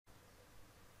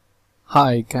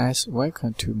Hi guys,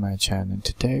 welcome to my channel.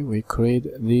 Today we create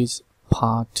this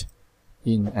part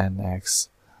in NX.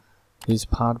 This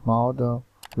part model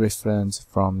reference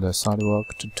from the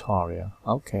SolidWorks tutorial.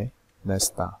 Okay, let's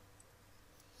start.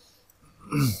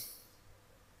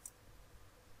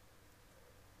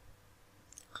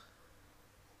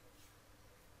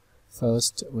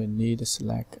 First, we need to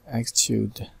select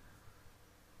extrude.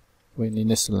 We need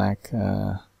to select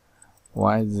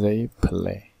YZ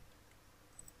plane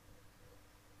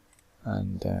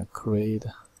and create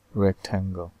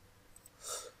rectangle.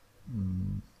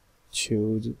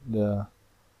 Choose the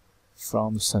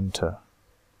from center.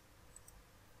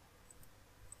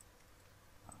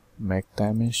 Make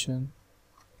dimension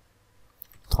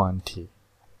 20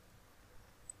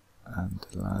 and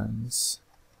length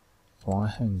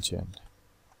 100.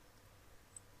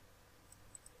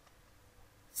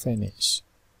 Finish.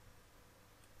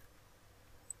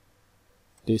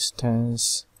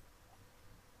 Distance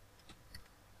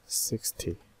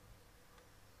 60.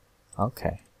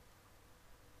 Okay.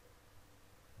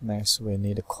 Next, we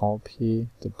need to copy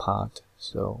the part,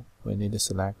 so we need to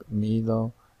select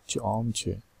middle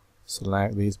geometry.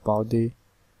 Select this body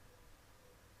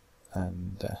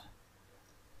and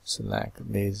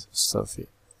select this surface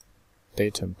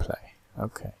datum plane.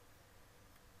 Okay.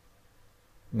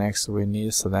 Next, we need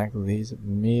to select this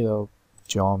middle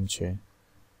geometry.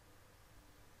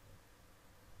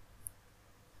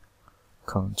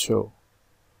 Control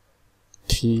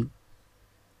T.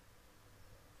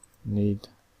 Need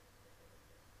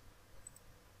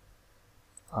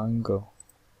angle,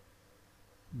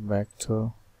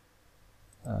 vector,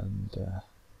 and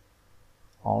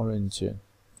origin.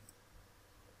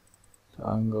 The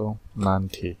angle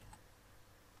 90.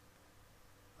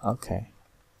 Okay.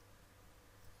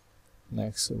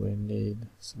 Next, we need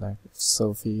select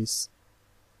surface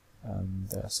and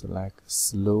select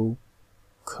slow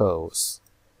curves.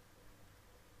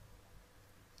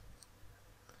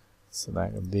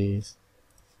 Select this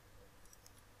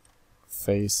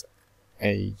face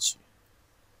edge.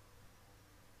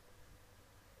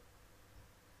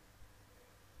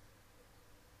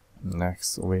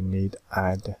 Next, we need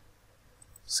add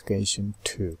sketching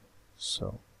tool.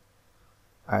 So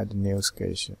add new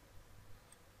sketching.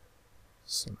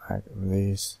 Select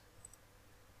this.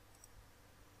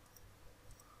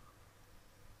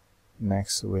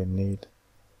 Next, we need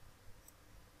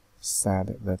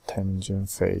set the tangent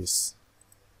face.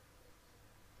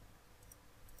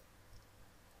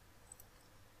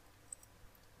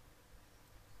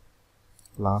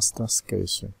 Last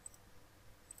sketching.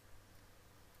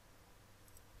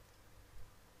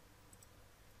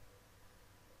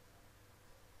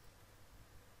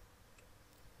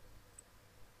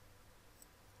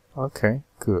 Okay,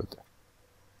 good.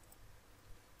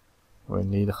 We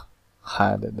need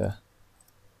hide the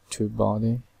two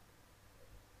body.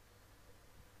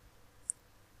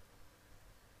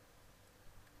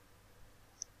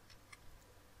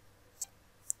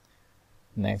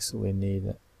 Next, we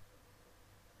need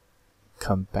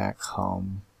come back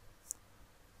home,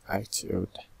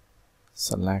 extrude,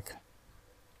 select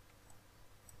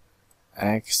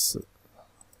X,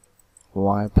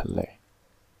 Y plane,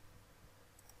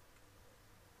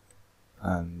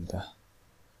 and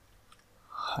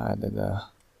hide the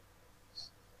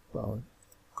body,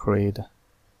 create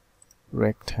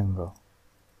rectangle,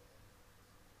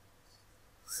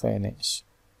 finish.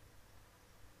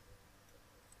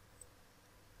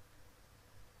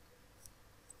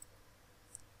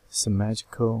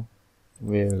 Symmetrical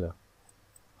wheel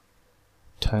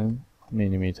 10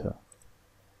 mm.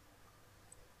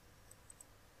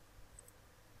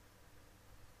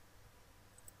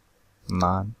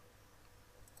 None.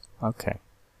 Okay.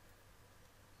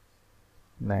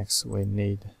 Next, we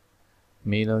need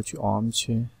middle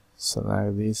geometry.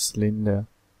 Select this cylinder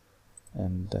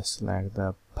and select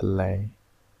the plane.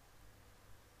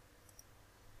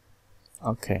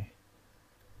 Okay.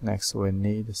 Next, we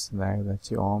need to select the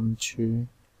geometry.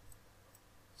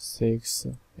 6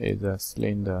 is the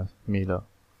cylinder middle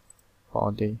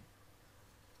body.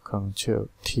 Control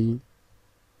T.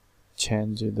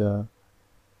 Change the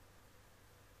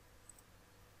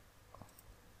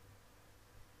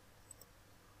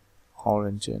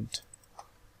origin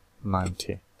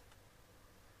 90.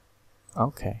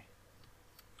 Okay.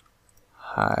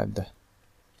 Hide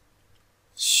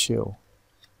show.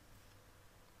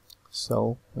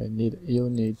 So we need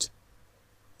unit.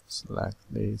 Select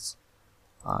this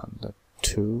and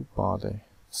two body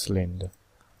cylinder.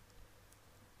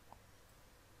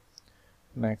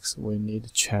 Next, we need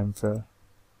chamfer.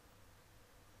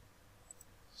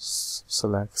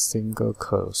 Select single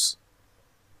curves.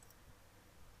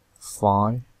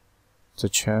 5, the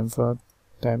chamfer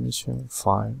dimension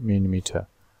 5 millimeter.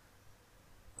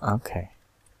 Okay.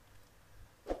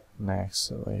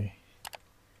 Next we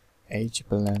edge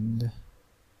blend.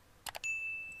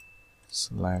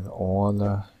 Select all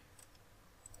the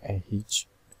edge.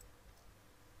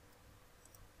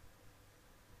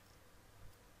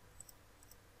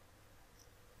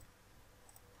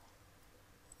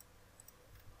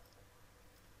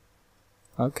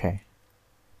 Okay.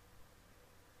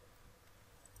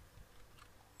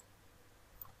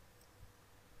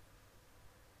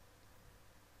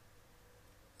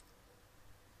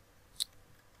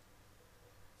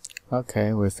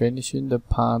 Okay, we're finishing the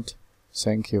part.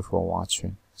 Thank you for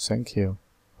watching. Thank you.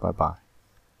 Bye bye.